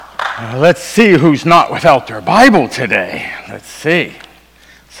Let's see who's not without their Bible today. Let's see.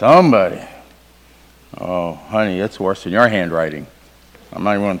 Somebody. Oh, honey, it's worse than your handwriting. I'm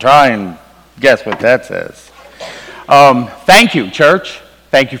not even going to try and guess what that says. Thank you, church.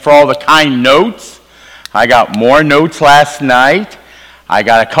 Thank you for all the kind notes. I got more notes last night. I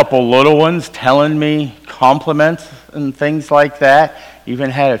got a couple little ones telling me compliments and things like that.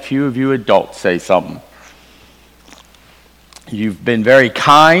 Even had a few of you adults say something. You've been very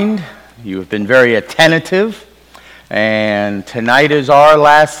kind. You've been very attentive. And tonight is our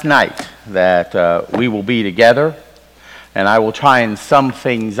last night that we will be together. And I will try and sum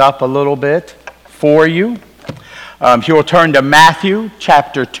things up a little bit for you. If you will turn to Matthew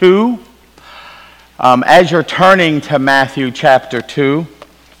chapter 2. As you're turning to Matthew chapter 2,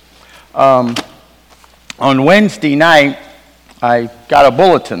 on Wednesday night, I got a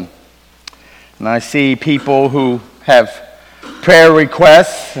bulletin. And I see people who have prayer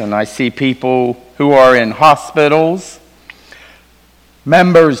requests, and I see people who are in hospitals,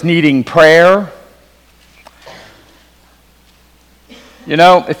 members needing prayer. You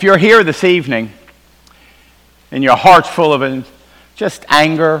know, if you're here this evening and your heart's full of just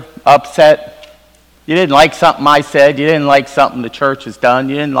anger, upset, you didn't like something I said, you didn't like something the church has done,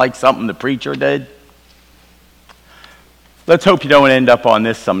 you didn't like something the preacher did, let's hope you don't end up on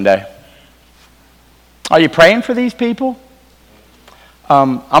this someday. Are you praying for these people?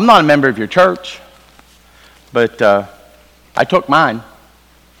 I'm not a member of your church, but I took mine,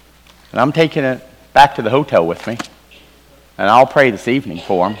 and I'm taking it back to the hotel with me, and I'll pray this evening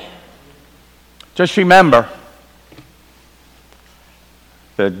for them. Just remember,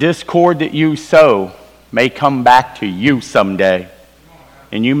 the discord that you sow may come back to you someday,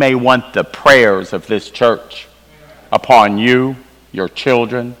 and you may want the prayers of this church upon you, your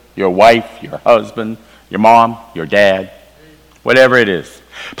children, your wife, your husband, your mom, your dad, whatever it is.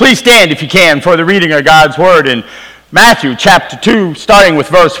 Please stand if you can for the reading of God's Word in Matthew chapter 2, starting with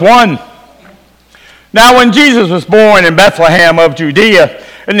verse 1. Now when Jesus was born in Bethlehem of Judea,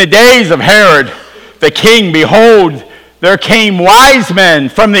 in the days of Herod the king, behold, there came wise men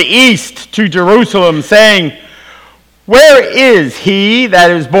from the east to Jerusalem, saying, Where is he that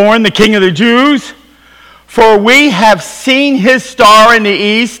is born the King of the Jews? For we have seen his star in the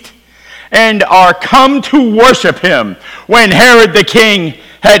east, and are come to worship him. When Herod the king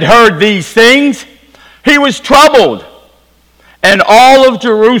had heard these things, he was troubled, and all of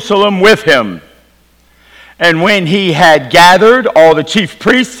Jerusalem with him. And when he had gathered all the chief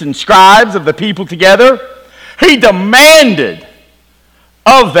priests and scribes of the people together, he demanded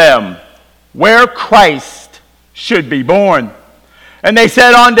of them where Christ should be born. And they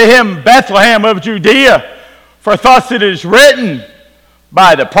said unto him, Bethlehem of Judea, for thus it is written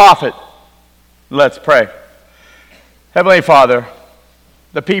by the prophet. Let's pray. Heavenly Father,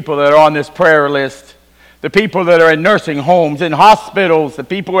 the people that are on this prayer list, the people that are in nursing homes, in hospitals, the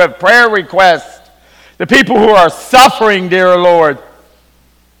people who have prayer requests, the people who are suffering, dear Lord.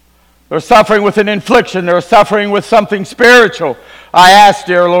 They're suffering with an infliction. They're suffering with something spiritual. I ask,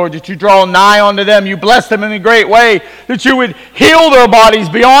 dear Lord, that you draw nigh unto them. You bless them in a great way, that you would heal their bodies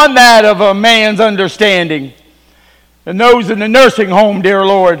beyond that of a man's understanding. And those in the nursing home, dear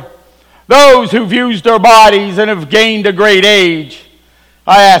Lord, those who've used their bodies and have gained a great age,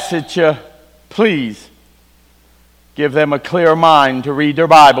 I ask that you please give them a clear mind to read their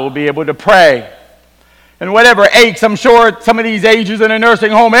Bible, be able to pray. And whatever aches, I'm sure at some of these ages in a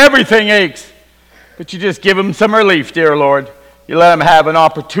nursing home, everything aches. But you just give them some relief, dear Lord. You let them have an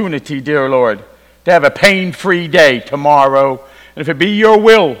opportunity, dear Lord, to have a pain-free day tomorrow. And if it be your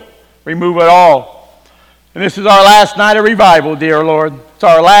will, remove it all. And this is our last night of revival, dear Lord. It's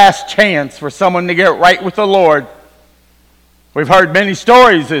our last chance for someone to get right with the Lord. We've heard many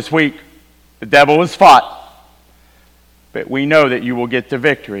stories this week. The devil was fought. But we know that you will get the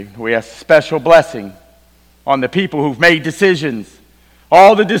victory. We ask a special blessing on the people who've made decisions.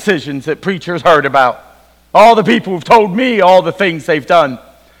 All the decisions that preachers heard about. All the people who've told me all the things they've done.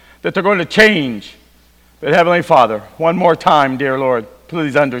 That they're going to change. But Heavenly Father, one more time, dear Lord,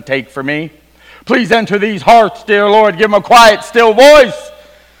 please undertake for me. Please enter these hearts, dear Lord. Give them a quiet, still voice.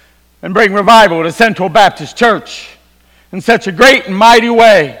 And bring revival to Central Baptist Church in such a great and mighty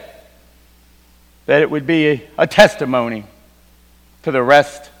way that it would be a testimony to the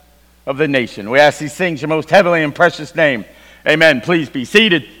rest of the nation. We ask these things in your most heavenly and precious name. Amen. Please be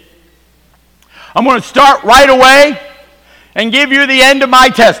seated. I'm going to start right away and give you the end of my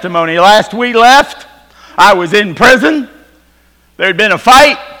testimony. Last we left, I was in prison. There had been a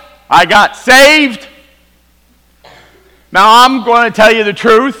fight. I got saved. Now I'm going to tell you the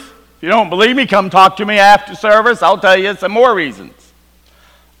truth. If you don't believe me, come talk to me after service. I'll tell you some more reasons.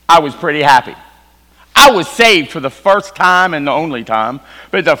 I was pretty happy. I was saved for the first time and the only time,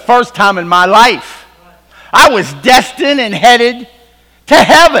 but the first time in my life. I was destined and headed to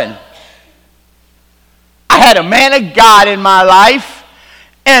heaven. I had a man of God in my life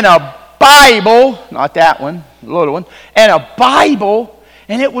and a Bible, not that one, the little one, and a Bible,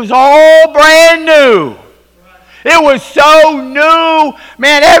 and it was all brand new. It was so new.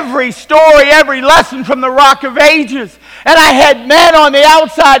 Man, every story, every lesson from the Rock of Ages. And I had men on the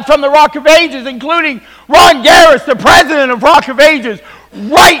outside from the Rock of Ages, including Ron Garris, the president of Rock of Ages,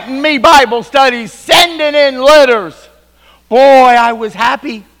 writing me Bible studies, sending in letters. Boy, I was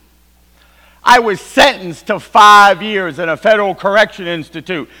happy. I was sentenced to 5 years in a federal correction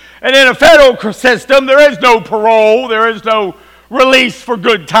institute. And in a federal system, there is no parole, there is no release for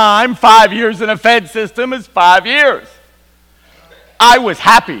good time. 5 years in a Fed system is 5 years. I was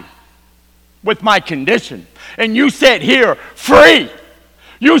happy with my condition. And you sit here free.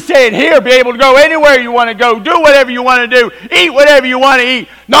 You sit here, be able to go anywhere you want to go, do whatever you want to do, eat whatever you want to eat,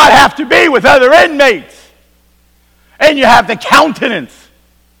 not have to be with other inmates. And you have the countenance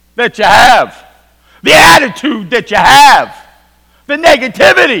that you have, the attitude that you have, the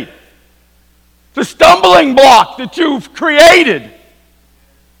negativity, the stumbling block that you've created.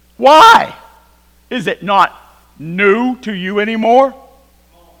 Why? Is it not new to you anymore?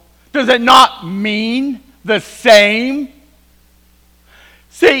 Does it not mean the same?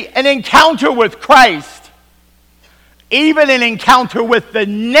 See, an encounter with Christ, even an encounter with the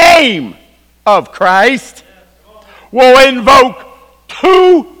name of Christ, will invoke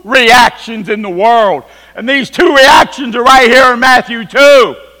two reactions in the world. And these two reactions are right here in Matthew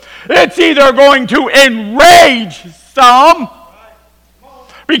 2. It's either going to enrage some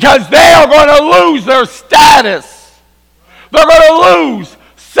because they are going to lose their status. They're going to lose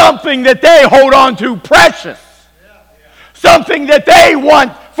something that they hold on to precious. Something that they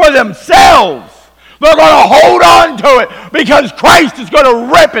want for themselves. They're going to hold on to it because Christ is going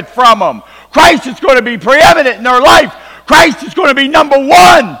to rip it from them. Christ is going to be preeminent in their life. Christ is going to be number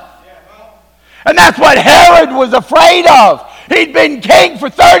one. And that's what Herod was afraid of. He'd been king for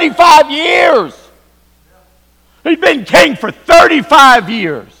 35 years. He'd been king for 35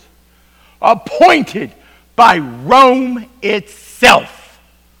 years. Appointed by Rome itself.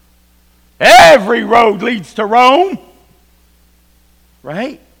 Every road leads to Rome.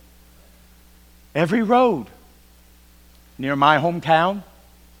 Right? Every road. Near my hometown,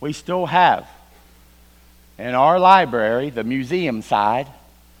 we still have in our library, the museum side,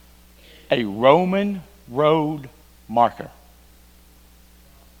 a Roman road marker.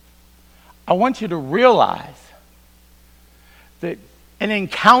 I want you to realize that an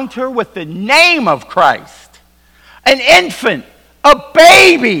encounter with the name of Christ, an infant, a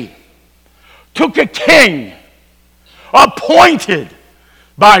baby, took a king appointed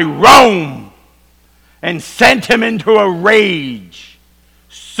by Rome and sent him into a rage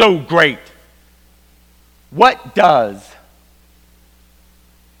so great. What does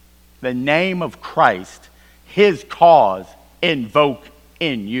the name of Christ, his cause, invoke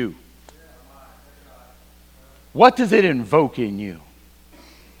in you? What does it invoke in you?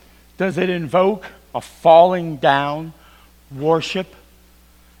 Does it invoke a falling down worship,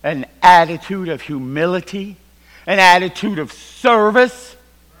 an attitude of humility, an attitude of service?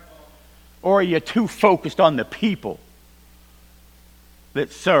 Or are you too focused on the people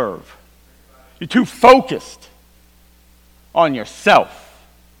that serve? You're too focused on yourself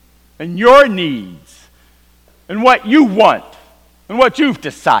and your needs and what you want and what you've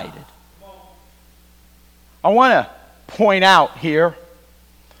decided. I want to point out here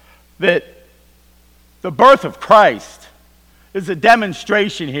that the birth of Christ is a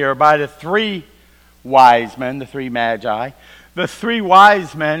demonstration here by the three wise men, the three magi, the three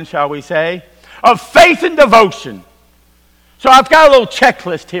wise men, shall we say, of faith and devotion. So I've got a little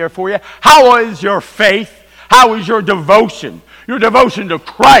checklist here for you. How is your faith? How is your devotion? Your devotion to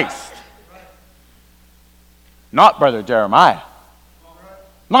Christ. Not Brother Jeremiah.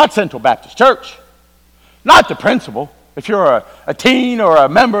 Not Central Baptist Church. Not the principal. If you're a teen or a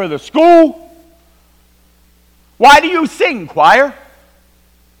member of the school. Why do you sing, choir?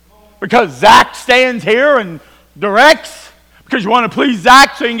 Because Zach stands here and directs? Because you want to please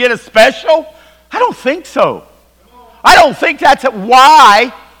Zach so you can get a special? I don't think so. I don't think that's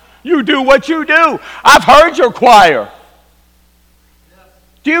why you do what you do. I've heard your choir.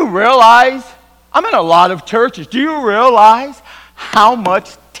 Do you realize, I'm in a lot of churches, do you realize how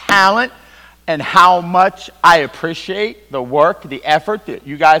much talent and how much I appreciate the work, the effort that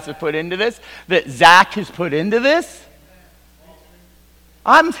you guys have put into this, that Zach has put into this?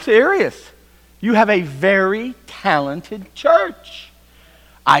 I'm serious. You have a very talented church.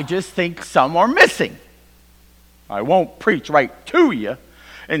 I just think some are missing. I won't preach right to you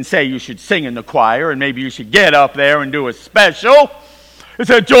and say you should sing in the choir and maybe you should get up there and do a special. It's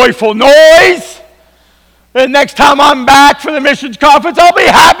a joyful noise. And next time I'm back for the missions conference, I'll be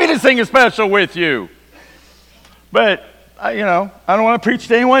happy to sing a special with you. But, I don't want to preach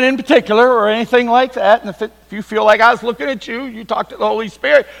to anyone in particular or anything like that. And if you feel like I was looking at you, you talk to the Holy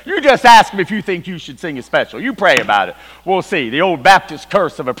Spirit. You just ask him if you think you should sing a special. You pray about it. We'll see. The old Baptist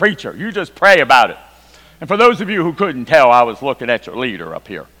curse of a preacher. You just pray about it. And for those of you who couldn't tell, I was looking at your leader up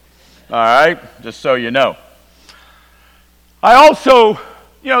here. All right? Just so you know. I also,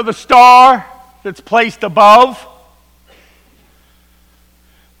 the star that's placed above.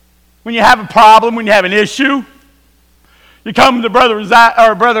 When you have a problem, when you have an issue, you come to Brother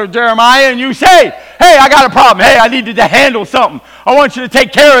Jeremiah and you say, hey, I got a problem. Hey, I need to handle something. I want you to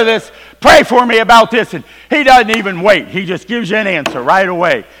take care of this. Pray for me about this. And he doesn't even wait. He just gives you an answer right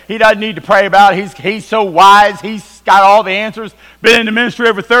away. He doesn't need to pray about it. He's so wise. He's got all the answers. Been in the ministry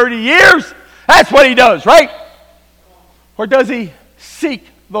over 30 years. That's what he does, right? Or does he seek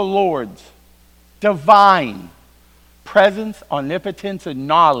the Lord's divine presence, omnipotence, and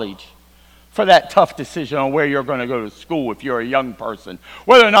knowledge for that tough decision on where you're going to go to school if you're a young person,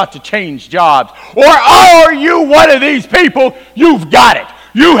 whether or not to change jobs? Or are you one of these people? You've got it.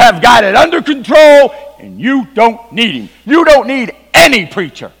 You have got it under control, and you don't need him. You don't need any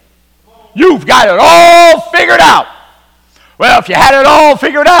preacher. You've got it all figured out. Well, if you had it all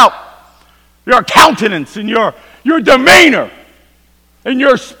figured out, your countenance and your demeanor and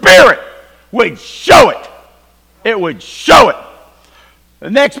your spirit would show it. It would show it. The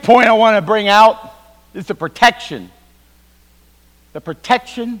next point I want to bring out is the protection. The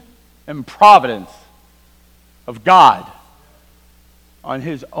protection and providence of God on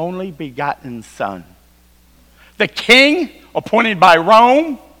his only begotten Son. The king appointed by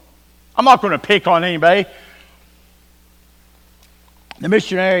Rome. I'm not going to pick on anybody. The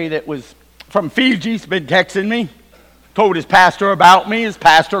missionary that was from Fiji's been texting me, told his pastor about me. His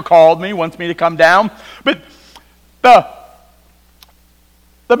pastor called me, wants me to come down. But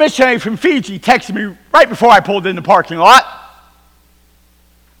the missionary from Fiji texted me right before I pulled in the parking lot.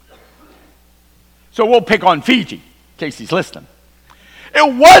 So we'll pick on Fiji, in case he's listening.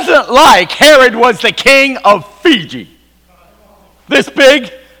 It wasn't like Herod was the king of Fiji. This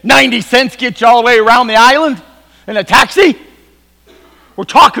big, 90 cents gets you all the way around the island in a taxi. We're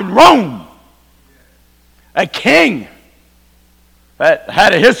talking Rome. A king that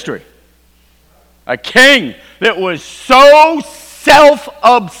had a history. A king that was so self-obsessed,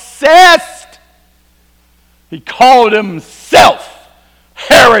 he called himself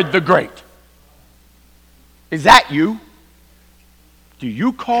Herod the Great. Is that you? Do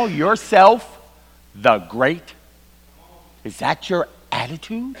you call yourself the Great? Is that your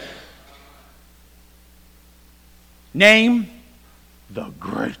attitude? Name the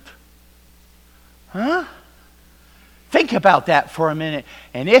Great. Huh? Think about that for a minute.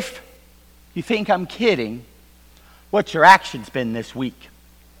 And if you think I'm kidding, what's your actions been this week?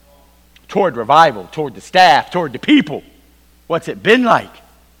 Toward revival, toward the staff, toward the people. What's it been like?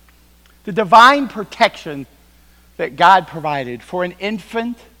 The divine protection that God provided for an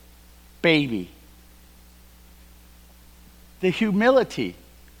infant baby. The humility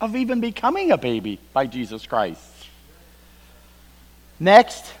of even becoming a baby by Jesus Christ.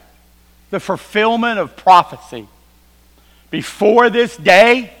 Next, the fulfillment of prophecy. Before this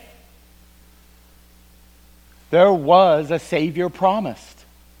day, there was a Savior promised.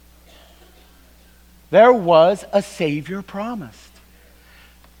 There was a Savior promised.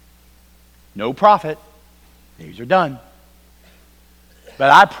 No prophet. These are done.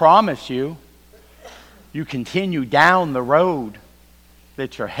 But I promise you, you continue down the road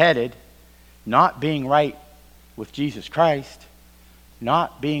that you're headed, not being right with Jesus Christ,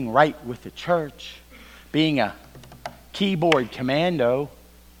 not being right with the church, being a keyboard commando,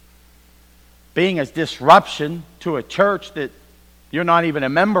 being a disruption to a church that you're not even a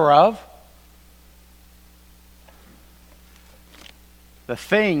member of. The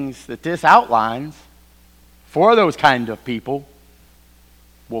things that this outlines for those kind of people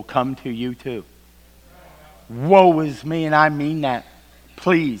will come to you too. Woe is me, and I mean that.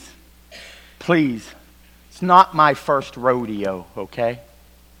 Please, please. It's not my first rodeo, okay?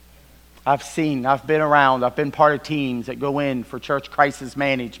 I've been around, I've been part of teams that go in for church crisis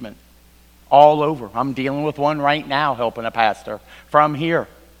management all over. I'm dealing with one right now, helping a pastor from here.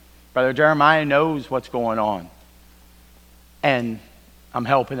 Brother Jeremiah knows what's going on. And I'm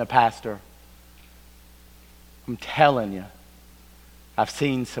helping a pastor. I'm telling you, I've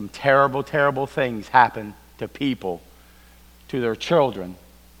seen some terrible, terrible things happen to people, to their children,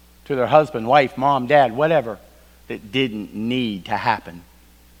 to their husband, wife, mom, dad, whatever, that didn't need to happen.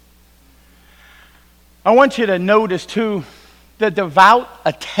 I want you to notice, too, the devout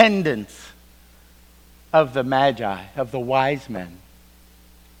attendance of the Magi, of the wise men.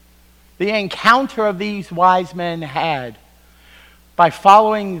 The encounter of these wise men had by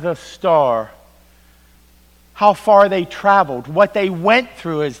following the star, how far they traveled, what they went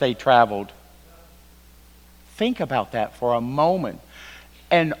through as they traveled. Think about that for a moment.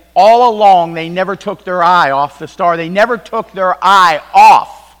 And all along, they never took their eye off the star. They never took their eye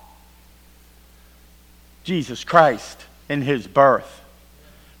off Jesus Christ in his birth.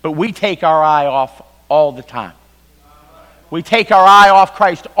 But we take our eye off all the time. We take our eye off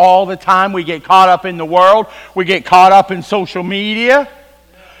Christ all the time. We get caught up in the world. We get caught up in social media.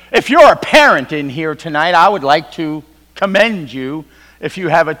 If you're a parent in here tonight, I would like to commend you if you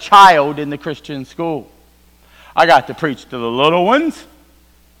have a child in the Christian school. I got to preach to the little ones,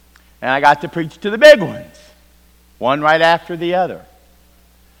 and I got to preach to the big ones, one right after the other.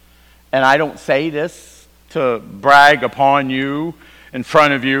 And I don't say this to brag upon you in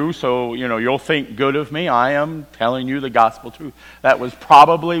front of you, so you'll think good of me. I am telling you the gospel truth. That was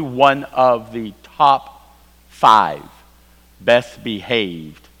probably one of the top 5 best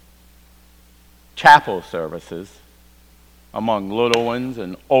behaved chapel services among little ones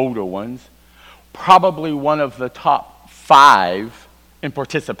and older ones. Probably one of the top 5 in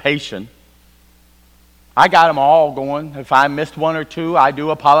participation. I got them all going. If I missed one or two, I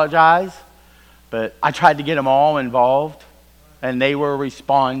do apologize, but I tried to get them all involved. And they were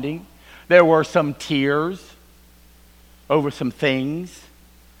responding. There were some tears over some things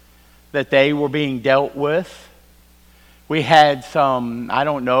that they were being dealt with. We had some, I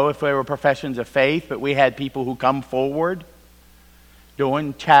don't know if they were professions of faith, but we had people who come forward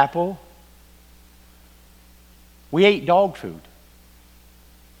doing chapel. We ate dog food.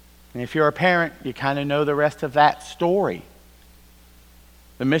 And if you're a parent, you kind of know the rest of that story.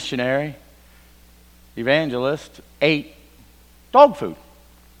 The missionary, evangelist, ate dog food.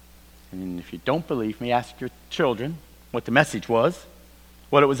 And if you don't believe me, ask your children what the message was,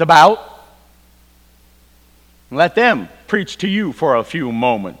 what it was about, and let them preach to you for a few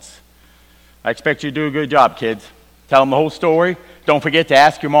moments. I expect you to do a good job, kids. Tell them the whole story. Don't forget to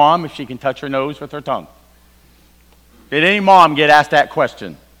ask your mom if she can touch her nose with her tongue. Did any mom get asked that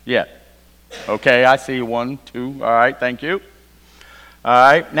question yet? Okay, I see 1, 2. All right, thank you. All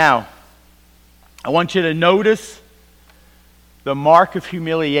right, now, I want you to notice the mark of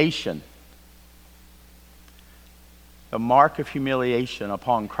humiliation. The mark of humiliation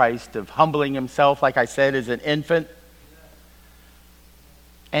upon Christ, of humbling himself, like I said, as an infant.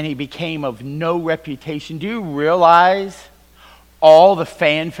 And he became of no reputation. Do you realize all the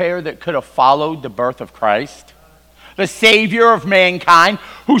fanfare that could have followed the birth of Christ? The Savior of mankind,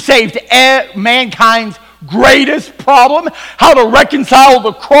 who saved mankind's greatest problem, how to reconcile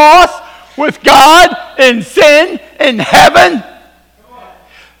the cross with God and sin in heaven.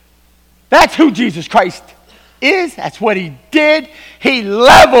 That's who Jesus Christ is. That's what he did. He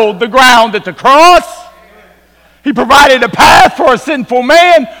leveled the ground at the cross. He provided a path for a sinful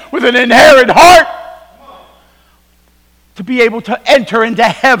man with an inherent heart to be able to enter into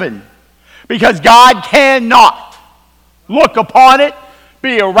heaven. Because God cannot look upon it,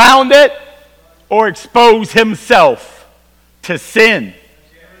 be around it, or expose himself to sin.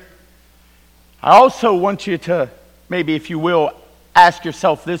 I also want you to, maybe if you will, ask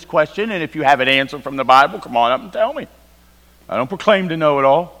yourself this question, and if you have an answer from the Bible, come on up and tell me. I don't proclaim to know it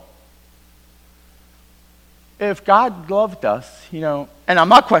all. If God loved us, and I'm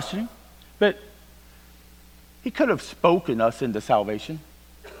not questioning, but he could have spoken us into salvation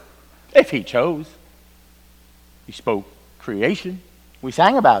if he chose. He spoke creation. We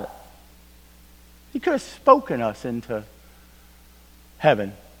sang about it. He could have spoken us into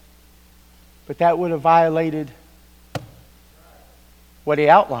heaven, but that would have violated what he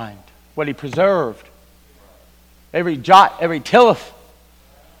outlined, what he preserved. Every jot, every tittle,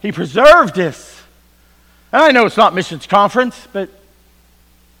 he preserved this. And I know it's not missions conference, but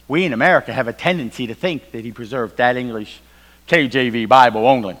we in America have a tendency to think that he preserved that English KJV Bible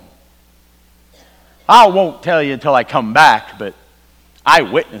only. I won't tell you until I come back, but I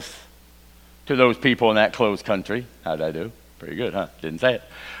witness to those people in that closed country. How did I do? Pretty good, huh? Didn't say it.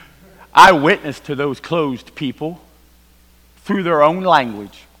 I witness to those closed people through their own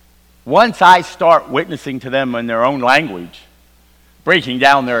language. Once I start witnessing to them in their own language, breaking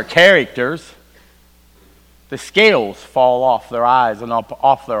down their characters, the scales fall off their eyes and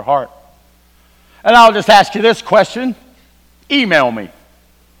off their heart. And I'll just ask you this question. Email me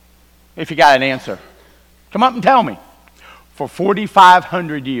if you got an answer. Come up and tell me. For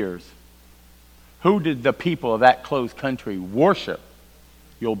 4,500 years, who did the people of that closed country worship?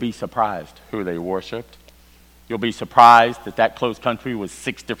 You'll be surprised who they worshiped. You'll be surprised that that closed country was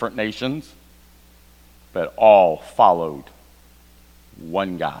 6 different nations, but all followed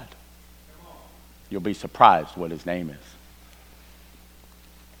one God. You'll be surprised what his name is.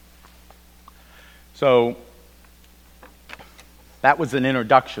 So, that was an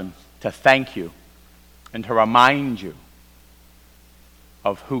introduction to thank you and to remind you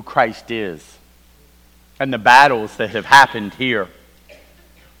of who Christ is and the battles that have happened here.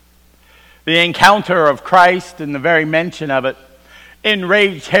 The encounter of Christ and the very mention of it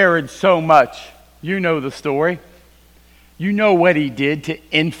enraged Herod so much. You know the story. You know what he did to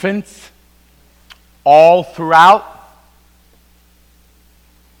infants all throughout.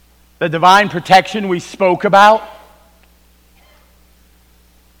 The divine protection we spoke about.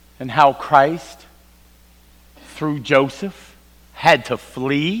 And how Christ, through Joseph, had to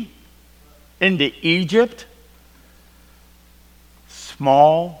flee into Egypt.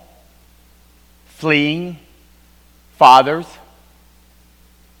 Small, fleeing fathers.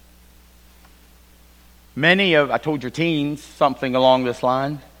 I told your teens something along this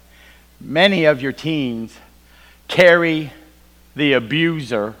line. Many of your teens carry the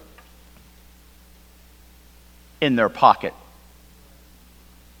abuser in their pocket.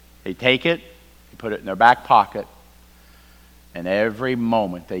 They take it, they put it in their back pocket, and every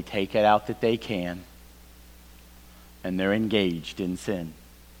moment they take it out that they can, and they're engaged in sin.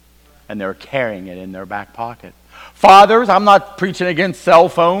 And they're carrying it in their back pocket. Fathers, I'm not preaching against cell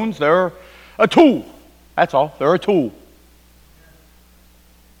phones. They're a tool. That's all. They're a tool.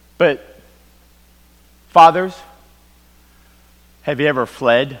 But, fathers, have you ever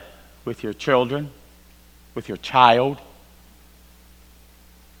fled with your children, with your child?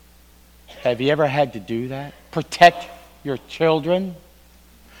 Have you ever had to do that? Protect your children?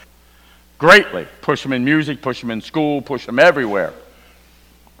 Greatly. Push them in music, push them in school, push them everywhere.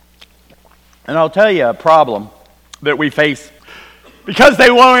 And I'll tell you a problem that we face. Because they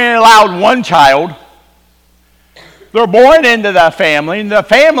only allowed one child, they're born into the family, and the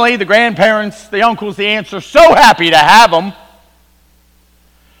family, the grandparents, the uncles, the aunts are so happy to have them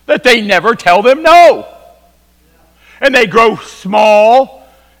that they never tell them no. And they grow small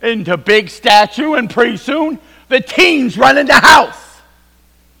into big stature, and pretty soon the teens run in the house.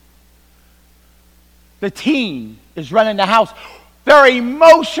 The teen is running the house. They're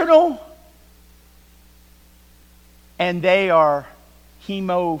emotional, and they are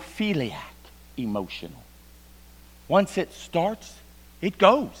hemophiliac emotional. Once it starts, it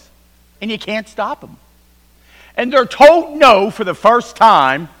goes, and you can't stop them. And they're told no for the first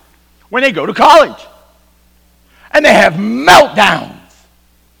time when they go to college. And they have meltdowns.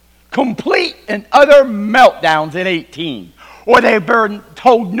 Complete and utter meltdowns at 18. Or they've been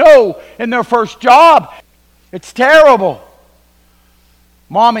told no in their first job. It's terrible.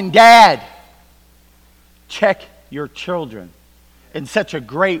 Mom and dad, check your children in such a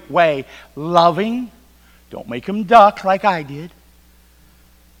great way. Loving. Don't make them duck like I did.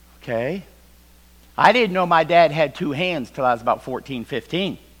 Okay? I didn't know my dad had 2 hands till I was about 14,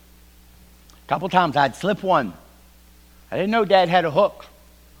 15. A couple times I'd slip one. I didn't know Dad had a hook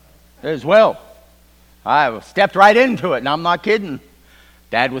as well. I stepped right into it, and I'm not kidding.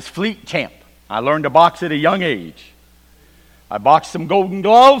 Dad was fleet champ. I learned to box at a young age. I boxed some Golden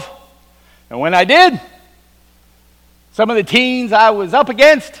Glove, and when I did, some of the teens I was up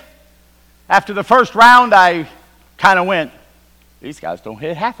against, after the first round, I kind of went, these guys don't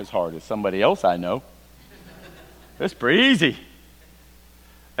hit half as hard as somebody else I know. It's pretty easy.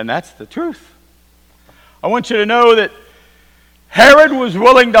 And that's the truth. I want you to know that Herod was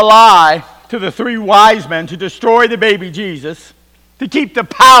willing to lie to the 3 wise men to destroy the baby Jesus, to keep the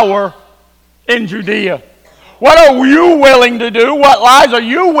power in Judea. What are you willing to do? What lies are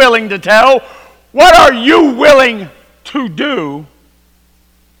you willing to tell? What are you willing to do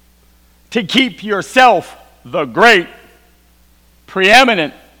to keep yourself the great,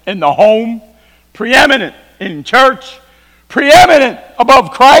 preeminent in the home, preeminent in church, preeminent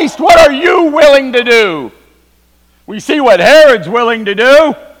above Christ? What are you willing to do? We see what Herod's willing to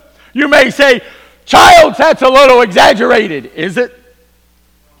do. You may say, Childs, that's a little exaggerated. Is it?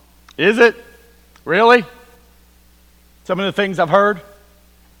 Is it? Really? Some of the things I've heard.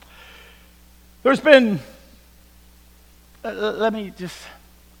 There's been, let me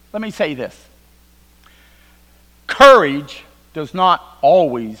say this. Courage does not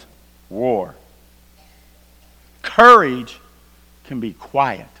always roar. Courage can be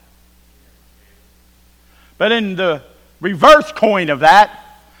quiet. But in the reverse coin of that,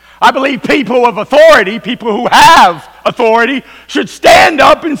 I believe people of authority, people who have authority should stand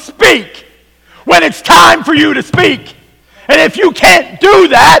up and speak when it's time for you to speak. And if you can't do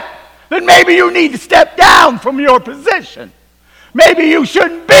that, then maybe you need to step down from your position. Maybe you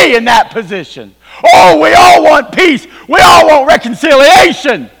shouldn't be in that position. Oh, we all want peace. We all want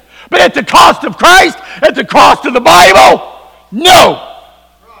reconciliation. But at the cost of Christ, at the cost of the Bible, no.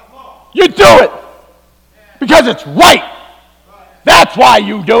 You do it because it's right. That's why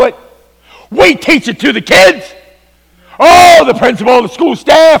you do it. We teach it to the kids. Oh, the principal, the school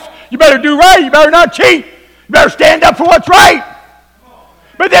staff, you better do right. You better not cheat. You better stand up for what's right.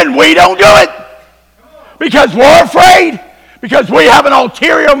 But then we don't do it because we're afraid, because we have an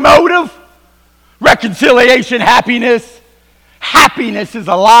ulterior motive. Reconciliation, happiness. Happiness is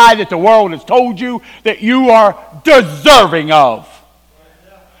a lie that the world has told you that you are deserving of.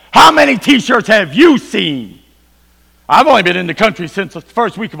 How many t-shirts have you seen? I've only been in the country since the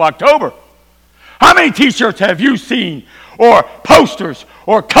first week of October. How many t-shirts have you seen, or posters,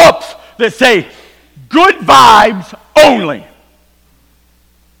 or cups that say, good vibes only?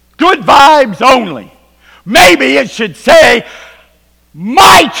 Good vibes only. Maybe it should say,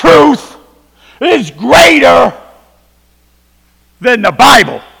 my truth is greater than the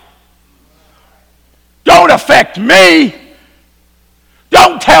Bible. Don't affect me.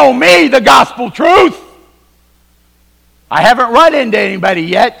 Don't tell me the gospel truth. I haven't run into anybody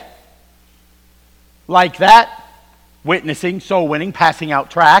yet like that, witnessing, soul winning, passing out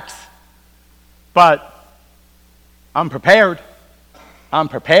tracts. But I'm prepared. I'm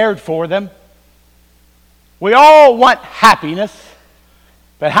prepared for them. We all want happiness,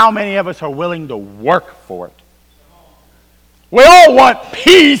 but how many of us are willing to work for it? We all want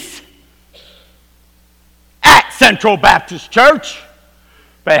peace at Central Baptist Church,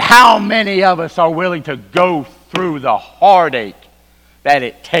 but how many of us are willing to go through the heartache that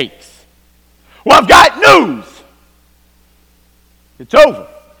it takes? Well, I've got news. It's over.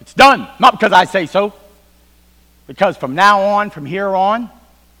 It's done. Not because I say so. Because from now on, from here on,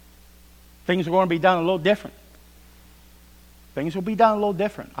 things are going to be done a little different. Things will be done a little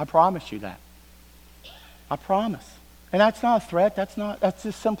different. I promise you that. I promise. And that's not a threat. That's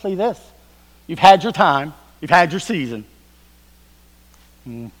just simply this. You've had your time. You've had your season.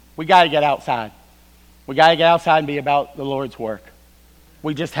 We got to get outside. We got to get outside and be about the Lord's work.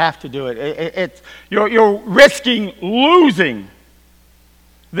 We just have to do it. You're risking losing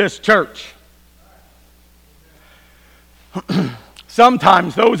this church.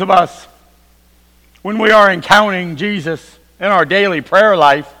 Sometimes those of us, when we are encountering Jesus in our daily prayer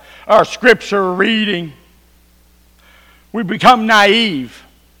life, our scripture reading, we become naive.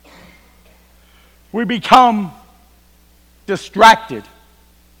 We become distracted.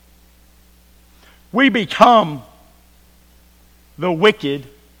 We become the wicked,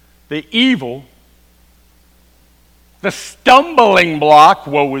 the evil, the stumbling block,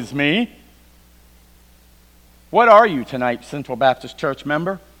 woe is me. What are you tonight, Central Baptist Church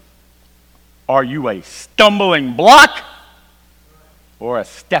member? Are you a stumbling block or a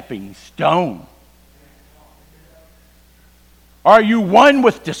stepping stone? Are you one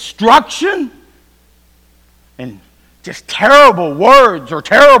with destruction and just terrible words or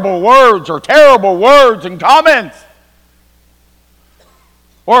terrible words or terrible words and comments?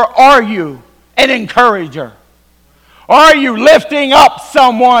 Or are you an encourager? Are you lifting up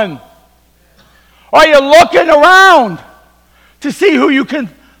someone? Are you looking around to see who you can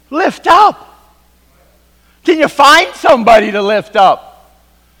lift up? Can you find somebody to lift up?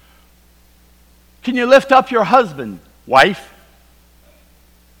 Can you lift up your husband, wife,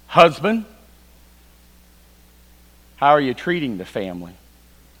 husband? How are you treating the family?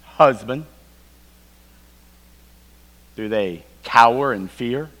 Husband? Do they cower in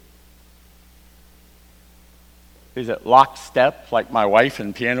fear? Is it lockstep like my wife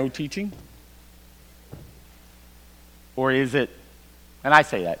in piano teaching? Or is it, and I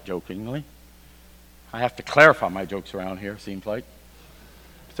say that jokingly, I have to clarify my jokes around here, seems like.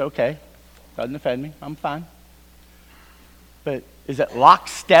 It's okay. Doesn't offend me. I'm fine. But is it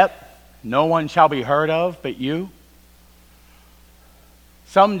lockstep, no one shall be heard of but you?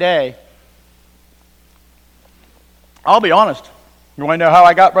 Someday, I'll be honest. You want to know how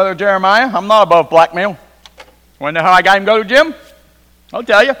I got Brother Jeremiah? I'm not above blackmail. You want to know how I got him to go to gym? I'll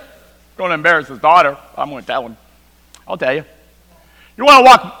tell you. I'm going to embarrass his daughter. I'm going to tell him. I'll tell you. You want to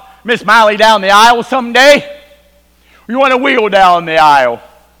walk Miss Miley down the aisle someday? You want to wheel down the aisle?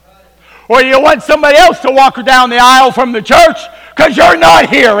 Or you want somebody else to walk her down the aisle from the church because you're not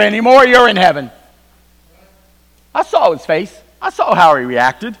here anymore, you're in heaven. I saw his face. I saw how he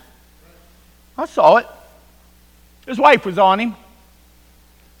reacted. I saw it. His wife was on him.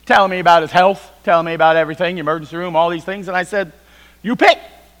 telling me about his health, telling me about everything, emergency room, all these things. And I said, you pick.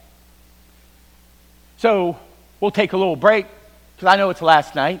 So we'll take a little break because I know it's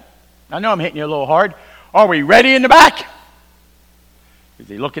last night. I know I'm hitting you a little hard. Are we ready in the back? Is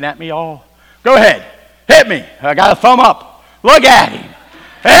he looking at me all? Go ahead. Hit me. I got a thumb up. Look at him.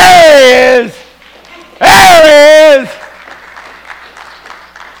 There he is. There he is.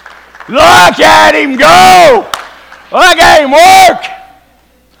 Look at him go. Look at him work.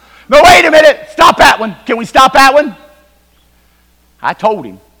 No, wait a minute. Stop that one. Can we stop that one? I told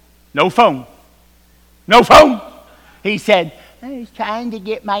him, no phone. No phone. He said, I was trying to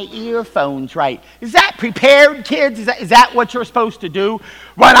get my earphones right. Is that prepared, kids? Is that what you're supposed to do?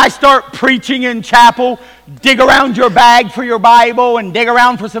 When I start preaching in chapel, dig around your bag for your Bible and dig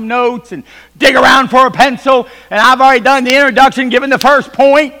around for some notes and dig around for a pencil, and I've already done the introduction, given the first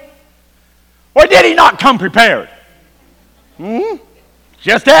point. Or did he not come prepared?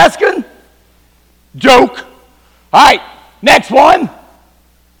 Just asking. Joke. All right, next one.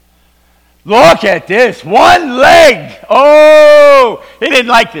 Look at this. One leg. Oh, he didn't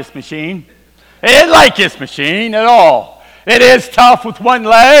like this machine. He didn't like this machine at all. It is tough with one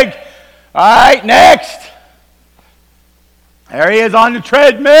leg. All right, next. There he is on the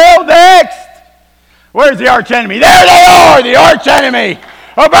treadmill. Next. Where's the arch enemy? There they are, the arch enemy.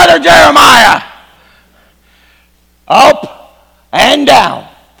 Oh, Brother Jeremiah. Up and down.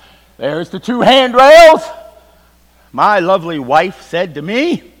 There's the two handrails. My lovely wife said to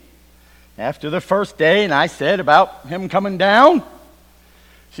me, after the first day, and I said about him coming down,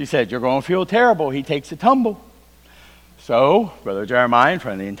 she said, you're going to feel terrible. He takes a tumble. So, Brother Jeremiah, in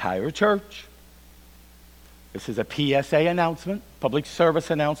front of the entire church, this is a PSA announcement, public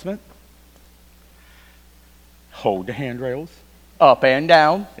service announcement. Hold the handrails up and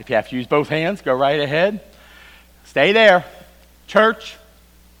down. If you have to use both hands, go right ahead. Stay there. Church.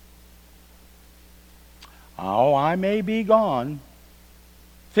 Oh, I may be gone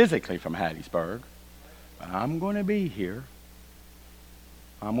physically from Hattiesburg, but I'm going to be here.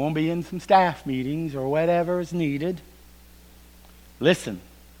 I'm going to be in some staff meetings or whatever is needed. Listen,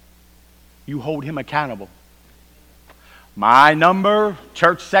 you hold him accountable. My number,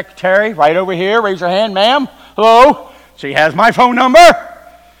 church secretary, right over here. Raise your hand, ma'am. Hello. She has my phone number.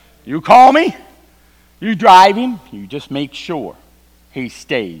 You call me. You drive him. You just make sure he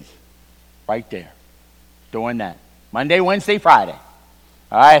stays right there doing that. Monday, Wednesday, Friday.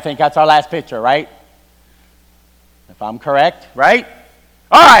 All right, I think that's our last picture, right? If I'm correct, right?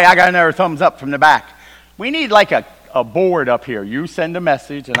 All right, I got another thumbs up from the back. We need like a board up here. You send a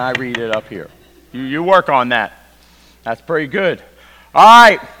message and I read it up here. You work on that. That's pretty good. All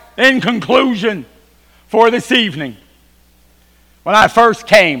right, in conclusion for this evening, when I first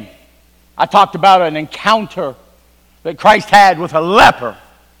came, I talked about an encounter that Christ had with a leper.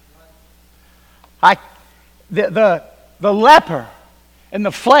 The leper and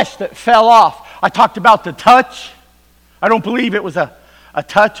the flesh that fell off. I talked about the touch. I don't believe it was a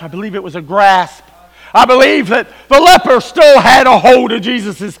touch. I believe it was a grasp. I believe that the leper still had a hold of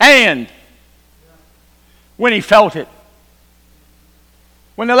Jesus' hand when he felt it.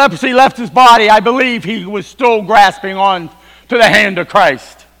 When the leprosy left his body, I believe he was still grasping on to the hand of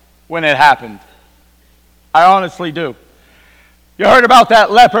Christ when it happened. I honestly do. You heard about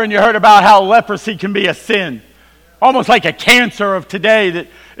that leper, and you heard about how leprosy can be a sin. Almost like a cancer of today that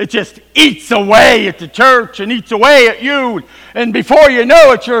it just eats away at the church and eats away at you. And before you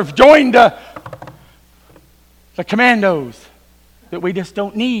know it, you've joined the commandos that we just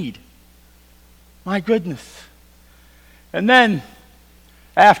don't need. My goodness. And then,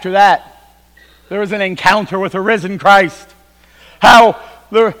 after that, there was an encounter with a risen Christ.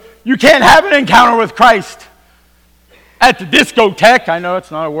 You can't have an encounter with Christ at the discotheque. I know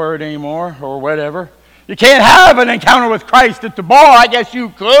it's not a word anymore, or whatever. You can't have an encounter with Christ at the bar. I guess you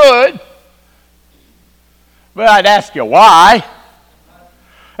could. But I'd ask you why.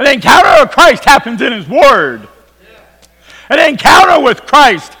 An encounter with Christ happens in His Word. An encounter with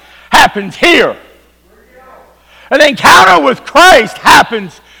Christ happens here. An encounter with Christ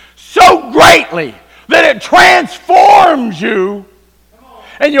happens so greatly that it transforms you.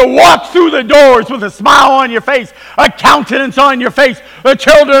 And you walk through the doors with a smile on your face, a countenance on your face. The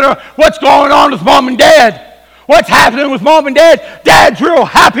children are, what's going on with mom and dad? What's happening with mom and dad? Dad's real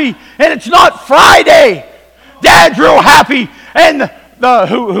happy, and it's not Friday. Dad's real happy, and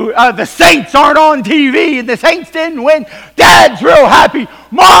the Saints aren't on TV, and the Saints didn't win. Dad's real happy.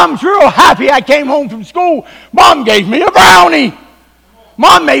 Mom's real happy. I came home from school. Mom gave me a brownie.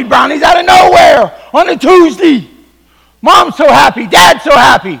 Mom made brownies out of nowhere on a Tuesday. Mom's so happy. Dad's so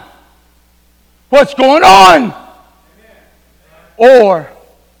happy. What's going on? Or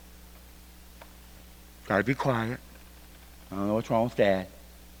Gotta be quiet. I don't know what's wrong with Dad.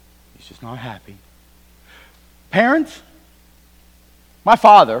 He's just not happy. Parents, my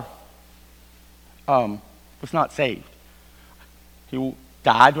father was not saved. He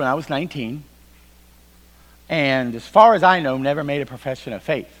died when I was 19. And as far as I know, never made a profession of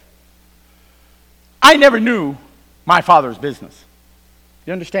faith. I never knew my father's business.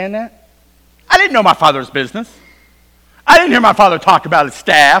 You understand that? I didn't know my father's business. I didn't hear my father talk about his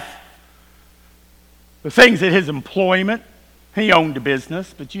staff, the things at his employment. He owned a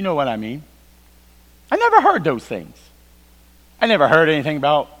business, but you know what I mean. I never heard those things. I never heard anything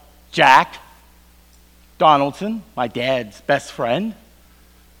about Jack Donaldson, my dad's best friend,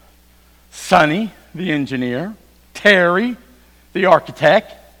 Sonny, the engineer, Terry, the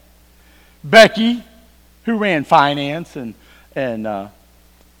architect, Becky, who ran finance and HR.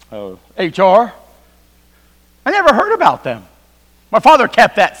 I never heard about them. My father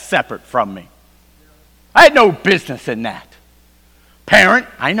kept that separate from me. I had no business in that. Parent,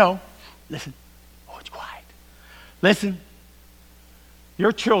 I know. Listen. Oh, it's quiet. Listen.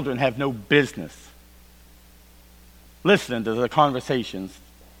 Your children have no business listening to the conversations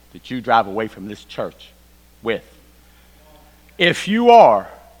that you drive away from this church with. If you are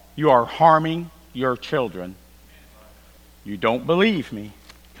harming your children. You don't believe me?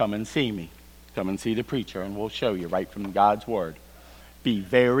 Come and see me. Come and see the preacher, and we'll show you right from God's Word. Be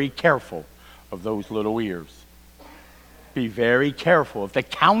very careful of those little ears. Be very careful of the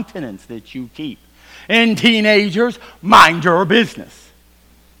countenance that you keep. And teenagers, mind your business.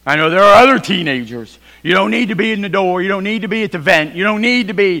 I know there are other teenagers. You don't need to be in the door. You don't need to be at the vent. You don't need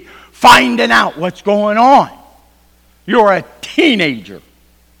to be finding out what's going on. You're a teenager.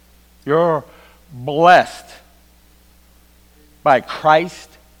 You're blessed by Christ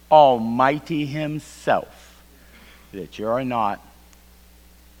Almighty Himself that you're not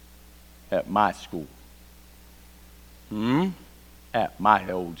at my school. At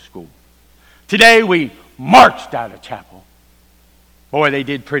my old school. Today we marched out of chapel. Boy, they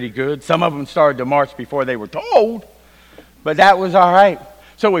did pretty good. Some of them started to march before they were told, but that was all right.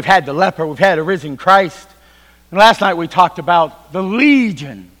 So we've had the leper, we've had a risen Christ. And last night we talked about the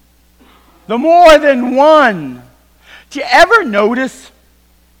legion, the more than one. Do you ever notice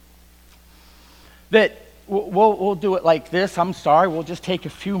that we'll do it like this? I'm sorry, we'll just take a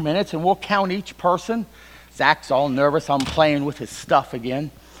few minutes and we'll count each person. Zach's all nervous. I'm playing with his stuff again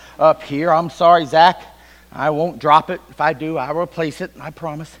up here. I'm sorry, Zach. I won't drop it. If I do, I'll replace it. I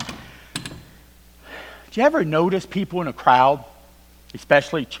promise. Do you ever notice people in a crowd,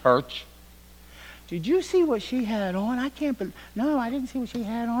 especially church? Did you see what she had on? I can't believe. No, I didn't see what she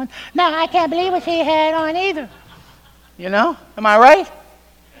had on. No, I can't believe what she had on either. You know? Am I right?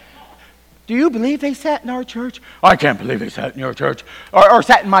 Do you believe they sat in our church? I can't believe they sat in your church. Or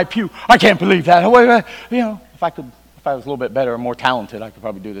sat in my pew. I can't believe that. You know, if I was a little bit better or more talented, I could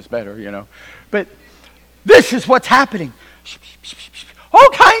probably do this better, you know. But this is what's happening. All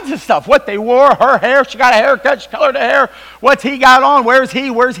kinds of stuff. What they wore, her hair, she got a haircut, she colored her hair. What's he got on? Where's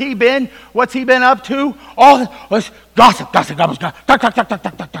he been? What's he been up to? All this gossip.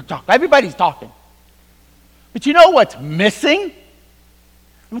 Talk. Everybody's talking. But you know what's missing?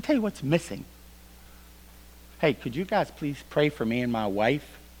 Let me tell you what's missing. Hey, could you guys please pray for me and my wife?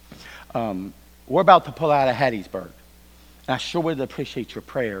 We're about to pull out of Hattiesburg. And I sure would appreciate your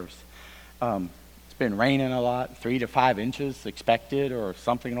prayers. It's been raining a lot, 3 to 5 inches expected or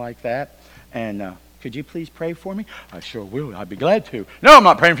something like that. And could you please pray for me? I sure will. I'd be glad to. No, I'm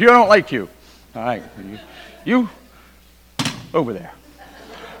not praying for you. I don't like you. All right. You over there.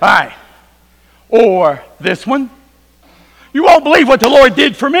 All right. Or this one. You won't believe what the Lord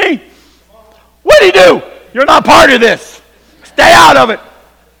did for me. What did He do? You're not part of this. Stay out of it.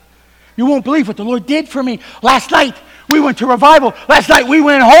 You won't believe what the Lord did for me. Last night, we went to revival. Last night, we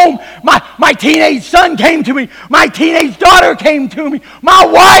went home. My teenage son came to me. My teenage daughter came to me. My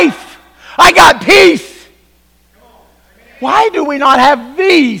wife. I got peace. Why do we not have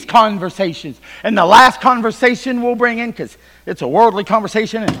these conversations? And the last conversation we'll bring in, because it's a worldly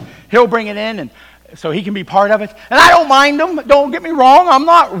conversation, and he'll bring it in, and so he can be part of it. And I don't mind them. Don't get me wrong. I'm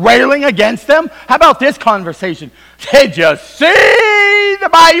not railing against them. How about this conversation? Did you see the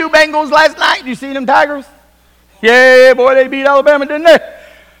Bayou Bengals last night? Did you see them Tigers? Yeah, boy, they beat Alabama, didn't they?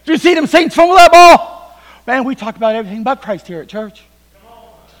 Did you see them Saints fumble that ball? Man, we talk about everything but Christ here at church.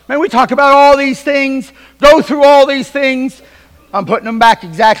 Man, we talk about all these things, go through all these things. I'm putting them back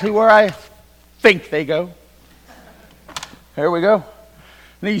exactly where I think they go. Here we go.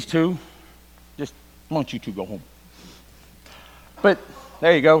 These two. Why don't you two go home? But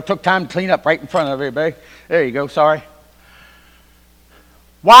there you go. Took time to clean up right in front of everybody. There you go. Sorry.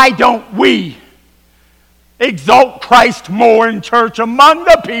 Why don't we exalt Christ more in church among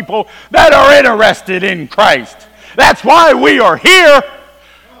the people that are interested in Christ. That's why we are here.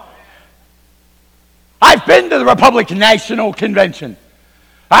 I've been to the Republican National Convention.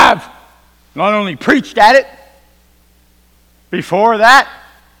 I've not only preached at it, before that,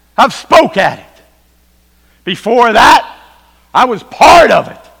 I've spoke at it. Before that, I was part of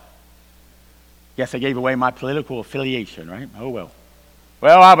it. Guess I gave away my political affiliation, right? Oh, well.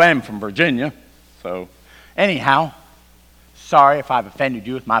 Well, I am from Virginia, so anyhow, sorry if I've offended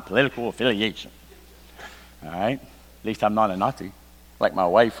you with my political affiliation. All right? At least I'm not a Nazi, like my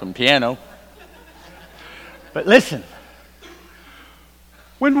wife from piano. But listen,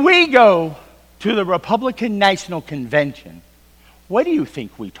 when we go to the Republican National Convention, what do you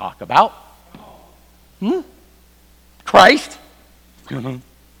think we talk about? Christ?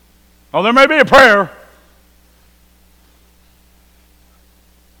 Oh, there may be a prayer.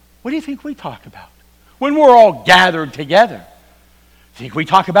 What do you think we talk about when we're all gathered together? Think we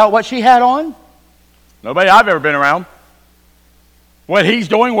talk about what she had on? Nobody I've ever been around. What he's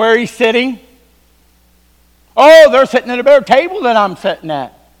doing, where he's sitting. Oh, they're sitting at a better table than I'm sitting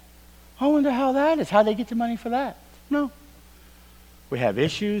at. I wonder how that is. How they get the money for that? No. We have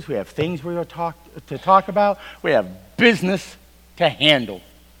issues. We have things we're to talk about. We have business to handle.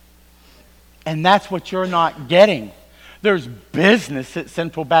 And that's what you're not getting. There's business at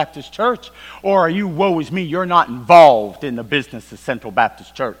Central Baptist Church. Or are you, woe is me, you're not involved in the business of Central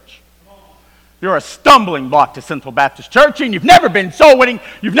Baptist Church. You're a stumbling block to Central Baptist Church, and you've never been soul winning.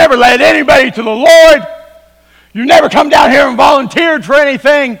 You've never led anybody to the Lord. You've never come down here and volunteered for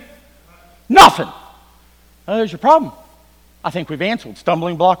anything. Nothing. Well, there's your problem. I think we've answered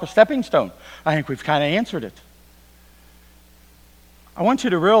stumbling block or stepping stone. I think we've kind of answered it. I want you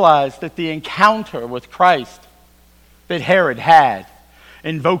to realize that the encounter with Christ that Herod had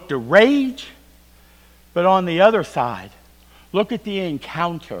invoked a rage, but on the other side, look at the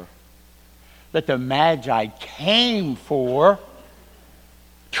encounter that the Magi came for,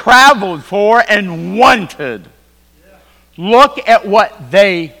 traveled for, and wanted. Look at what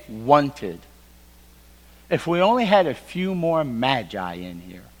they wanted. If we only had a few more Magi in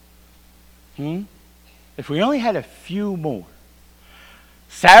here. If we only had a few more.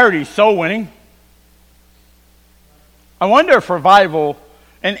 Saturday's soul winning. I wonder if revival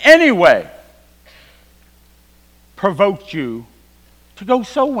in any way provoked you to go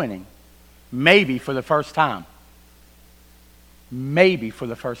soul winning. Maybe for the first time. Maybe for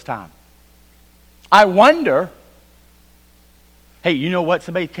the first time. I wonder. Hey, you know what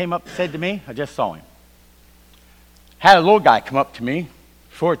somebody came up and said to me? I just saw him. Had a little guy come up to me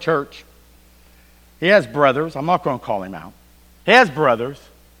before church. He has brothers. I'm not going to call him out. He has brothers.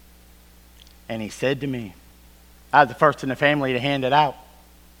 And he said to me, I was the first in the family to hand it out.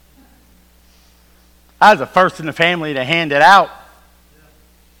 I was the first in the family to hand it out.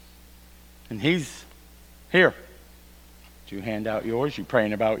 And he's here. Did you hand out yours? You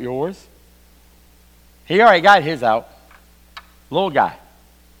praying about yours? He already got his out. Little guy.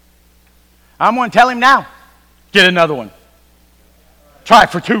 I'm going to tell him now. Get another one. Try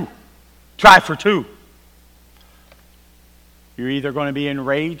for two. Try for two. You're either going to be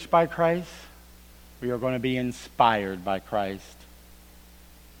enraged by Christ or you're going to be inspired by Christ.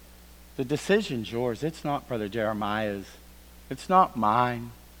 The decision's yours. It's not Brother Jeremiah's. It's not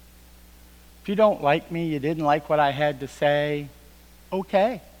mine. If you don't like me, you didn't like what I had to say,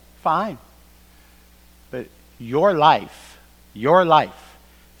 okay, fine. But your life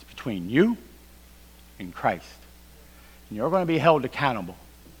is between you and Christ. And you're going to be held accountable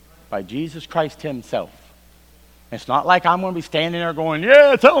by Jesus Christ himself. It's not like I'm going to be standing there going,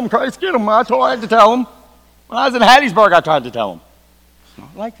 yeah, tell him, Christ, get him. That's all I had to tell him. When I was in Hattiesburg, I tried to tell him. It's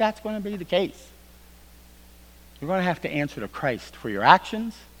not like that's going to be the case. You're going to have to answer to Christ for your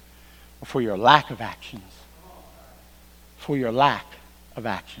actions or for your lack of actions. For your lack of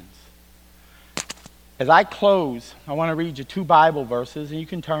actions. As I close, I want to read you 2 Bible verses, and you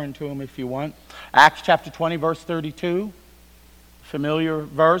can turn to them if you want. Acts chapter 20, verse 32. Familiar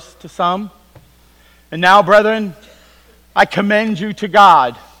verse to some. And now, brethren, I commend you to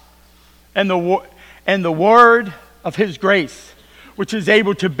God and the word of his grace, which is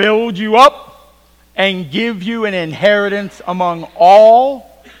able to build you up and give you an inheritance among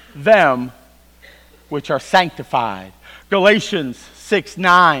all them which are sanctified. Galatians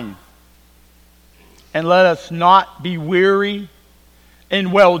 6:9. And let us not be weary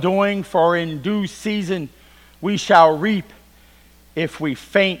in well-doing, for in due season we shall reap if we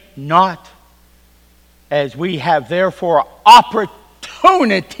faint not. As we have therefore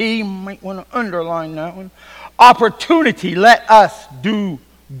opportunity, you might want to underline that one, opportunity, let us do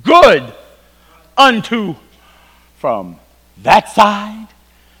good unto from that side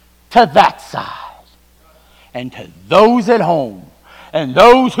to that side. And to those at home and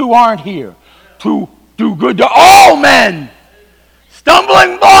those who aren't here, to do good to all men,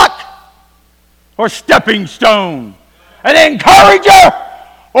 stumbling block or stepping stone, an encourager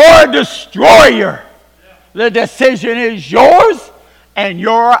or a destroyer. The decision is yours, and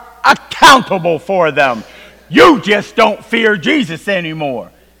you're accountable for them. You just don't fear Jesus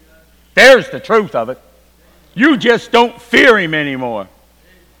anymore. There's the truth of it. You just don't fear him anymore.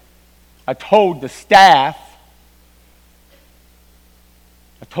 I told the staff,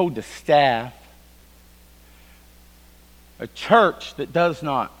 a church that does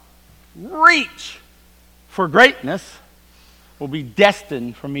not reach for greatness will be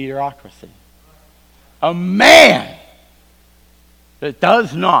destined for mediocrity. A man that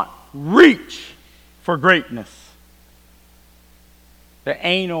does not reach for greatness, the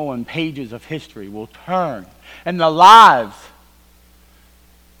annal and pages of history will turn, and the lives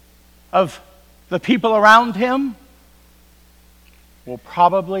of the people around him will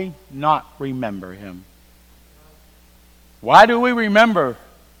probably not remember him. Why do we remember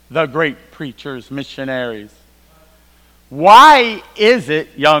the great preachers, missionaries? Why is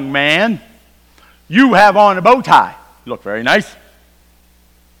it, young man, you have on a bow tie? You look very nice.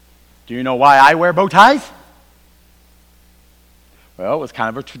 Do you know why I wear bow ties? Well, it was kind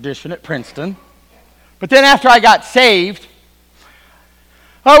of a tradition at Princeton. But then after I got saved,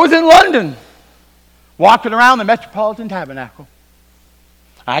 I was in London, walking around the Metropolitan Tabernacle.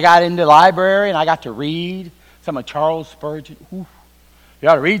 I got into the library and I got to read some of Charles Spurgeon. Ooh, you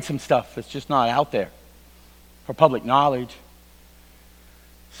ought to read some stuff that's just not out there for public knowledge.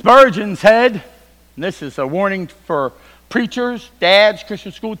 Spurgeon said, and this is a warning for preachers, dads,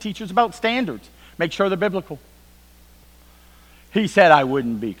 Christian school teachers about standards. Make sure they're biblical. He said, I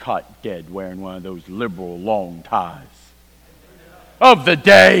wouldn't be caught dead wearing one of those liberal long ties of the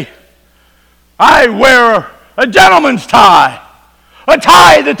day. I wear a gentleman's tie, a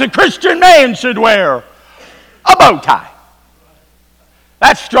tie that the Christian man should wear, a bow tie.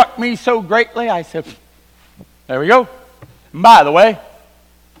 That struck me so greatly, I said, there we go. And by the way,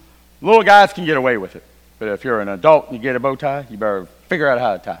 little guys can get away with it. But if you're an adult and you get a bow tie, you better figure out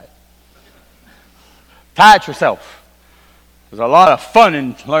how to tie it. Tie it yourself. There's a lot of fun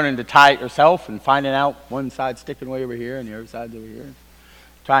in learning to tie it yourself and finding out one side sticking way over here and the other side's over here.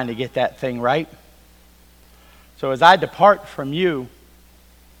 Trying to get that thing right. So as I depart from you,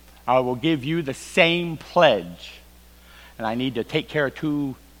 I will give you the same pledge. And I need to take care of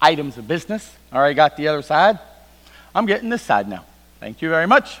 2 items of business. I already got the other side. I'm getting this side now. Thank you very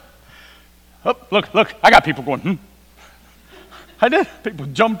much. Oh, look, I got people going, I did. People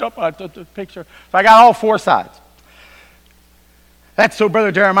jumped up. I took the picture. So I got all 4 sides. That's so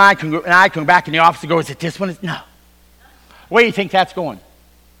Brother Jeremiah and I can go back in the office and go, is it this one? No. Where do you think that's going?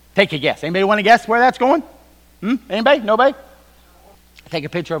 Take a guess. Anybody want to guess where that's going? Anybody? Nobody? Take a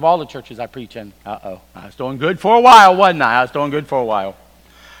picture of all the churches I preach in. I was doing good for a while, wasn't I? I was doing good for a while.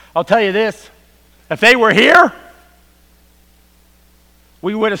 I'll tell you this. If they were here,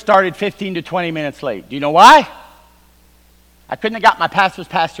 we would have started 15 to 20 minutes late. Do you know why? I couldn't have got my pastor's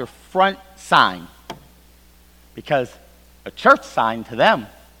pastor front sign. Because a church sign to them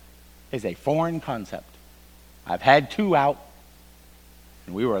is a foreign concept. I've had 2 out.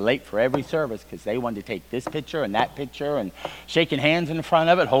 And we were late for every service because they wanted to take this picture and that picture and shaking hands in front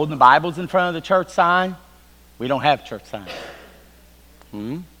of it, holding the Bibles in front of the church sign. We don't have church signs.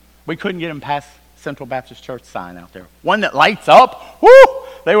 We couldn't get them past Central Baptist Church sign out there. One that lights up. Whoo!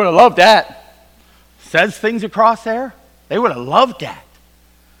 They would have loved that. Says things across there. They would have loved that.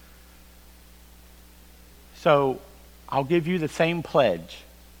 So I'll give you the same pledge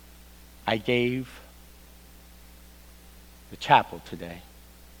I gave the chapel today.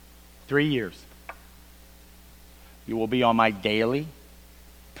 3 years. You will be on my daily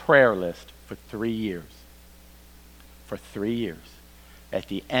prayer list for 3 years. For 3 years. At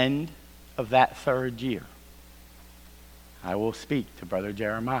the end of that 3rd year, I will speak to Brother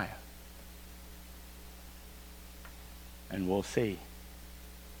Jeremiah. And we'll see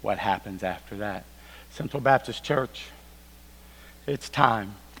what happens after that. Central Baptist Church, it's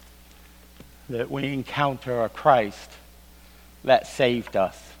time that we encounter a Christ that saved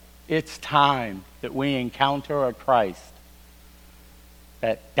us. It's time that we encounter a Christ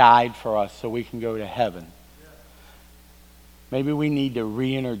that died for us so we can go to heaven. Maybe we need to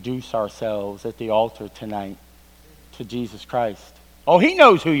reintroduce ourselves at the altar tonight to Jesus Christ. Oh, he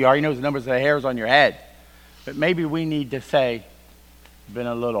knows who you are. He knows the numbers of the hairs on your head. But maybe we need to say, been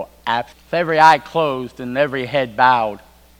a little absent. Every eye closed and every head bowed.